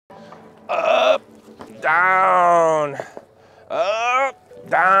down, up,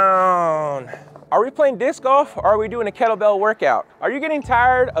 down. Are we playing disc golf or are we doing a kettlebell workout? Are you getting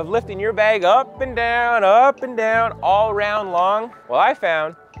tired of lifting your bag up and down, all round long? Well, I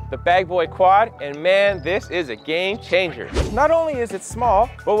found the Bag Boy Quad, and man, this is a game changer. Not only is it small,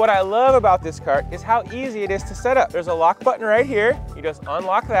 but what I love about this cart is how easy it is to set up. There's a lock button right here. You just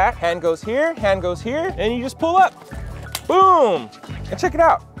unlock that, hand goes here, and you just pull up. Boom! And check it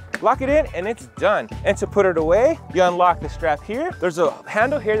out. Lock it in and it's done. And to put it away, you unlock the strap here. There's a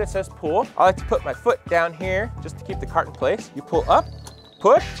handle here that says pull. I like to put my foot down here just to keep the cart in place. You pull up,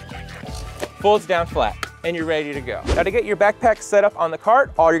 push, folds down flat, and you're ready to go. Now to get your backpack set up on the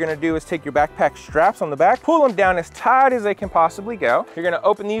cart, all you're gonna do is take your backpack straps on the back, pull them down as tight as they can possibly go. You're gonna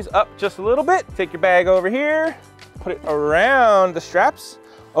open these up just a little bit, take your bag over here, put it around the straps,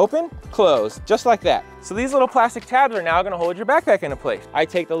 open, close, just like that. So these little plastic tabs are now gonna hold your backpack into place. I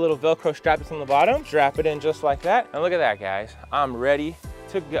take the little Velcro strap that's on the bottom, strap it in just like that, and look at that, guys. I'm ready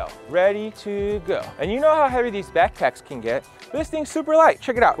to go, ready to go. And you know how heavy these backpacks can get. This thing's super light.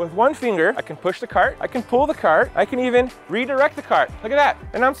 Check it out. With one finger, I can push the cart, I can pull the cart, I can even redirect the cart. Look at that.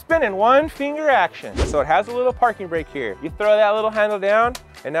 And I'm spinning, one finger action. So it has a little parking brake here. You throw that little handle down,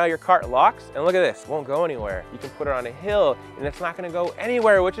 and now your cart locks, and look at this, it won't go anywhere. You can put it on a hill, and it's not gonna go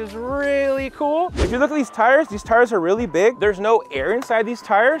anywhere, which is really cool. If you look at these tires are really big. There's no air inside these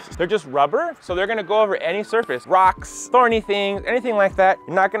tires. They're just rubber, so they're gonna go over any surface, rocks, thorny things, anything like that.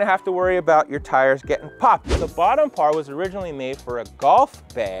 You're not gonna have to worry about your tires getting popped. The bottom part was originally made for a golf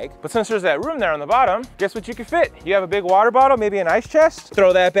bag, but since there's that room there on the bottom, guess what you can fit? You have a big water bottle, maybe an ice chest,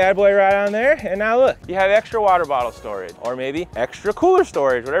 throw that bad boy right on there, and now look, you have extra water bottle storage, or maybe extra cooler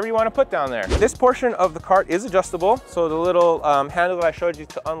storage, whatever you want to put down there. This portion of the cart is adjustable, so the little handle that I showed you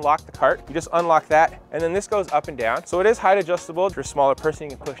to unlock the cart, you just unlock that, and then this goes up and down. So it is height adjustable. If you're a smaller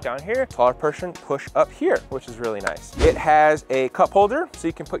person, you can push down here, taller person, push up here, which is really nice. It has a cup holder, so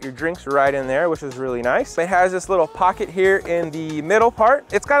you can put your drinks right in there, which is really nice. It has this little pocket here in the middle part.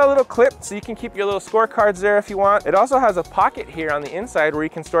 It's got a little clip, so you can keep your little scorecards there if you want. It also has a pocket here on the inside where you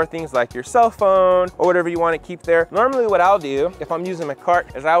can store things like your cell phone or whatever you want to keep there. Normally what I'll do if I'm using my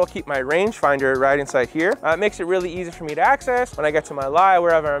cart is I will keep my rangefinder right inside here. It makes it really easy for me to access. When I get to my lie,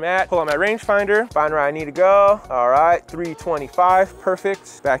 wherever I'm at, pull out my rangefinder, find where I need to go. All right, 325,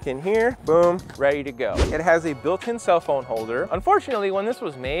 perfect. Back in here, boom, ready to go. It has a built-in cell phone holder. Unfortunately, when this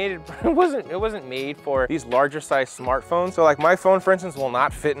was made, it wasn't made for these larger size smartphones. So like my phone, for instance, will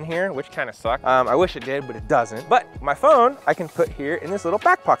not fit in here, which kind of sucks. I wish it did, but it doesn't. But my phone, I can put here in this little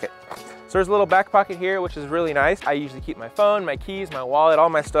back pocket. So there's a little back pocket here, which is really nice. I usually keep my phone, my keys, my wallet, all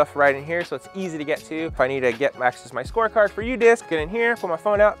my stuff right in here, so it's easy to get to. If I need to get access to my scorecard for UDisc, get in here, pull my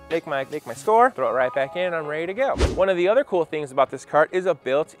phone out, make my score, throw it right back in, I'm ready to go. One of the other cool things about this cart is a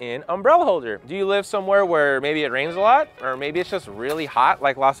built-in umbrella holder. Do you live somewhere where maybe it rains a lot, or maybe it's just really hot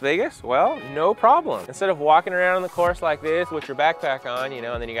like Las Vegas? Well, no problem. Instead of walking around on the course like this with your backpack on, you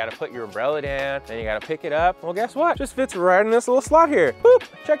know, and then you gotta put your umbrella down, then you gotta pick it up, well, guess what? It just fits right in this little slot here. Boop,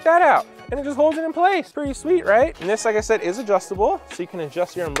 check that out. And it just holds it in place. Pretty sweet, right? And this, like I said, is adjustable, so you can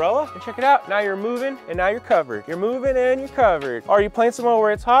adjust your umbrella. And check it out, now you're moving and now you're covered. You're moving and you're covered. Are you playing somewhere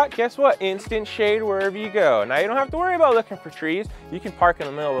where it's hot? Guess what? Instant shade wherever you go. Now you don't have to worry about looking for trees. You can park in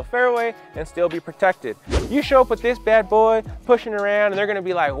the middle of a fairway and still be protected. You show up with this bad boy, pushing around, and they're gonna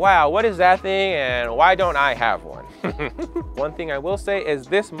be like, wow, what is that thing and why don't I have one? One thing I will say is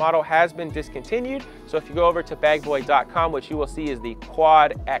this model has been discontinued. So if you go over to bagboy.com, what you will see is the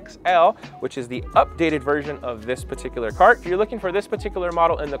Quad XL, which is the updated version of this particular cart. If you're looking for this particular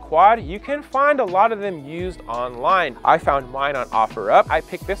model in the Quad, you can find a lot of them used online. I found mine on OfferUp. I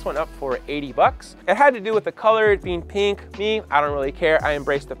picked this one up for 80 bucks. It had to do with the color, it being pink. Me, I don't really care. I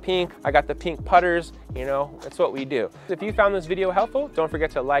embrace the pink. I got the pink putters. You know, that's what we do. If you found this video helpful, don't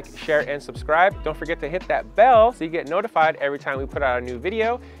forget to like, share, and subscribe. Don't forget to hit that bell so you get notified every time we put out a new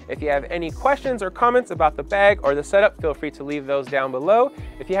video. If you have any questions or comments about the bag or the setup, feel free to leave those down below.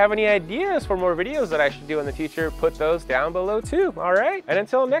 If you have any ideas for more videos that I should do in the future, put those down below too, all right? And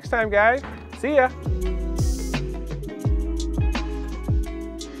until next time, guys, see ya.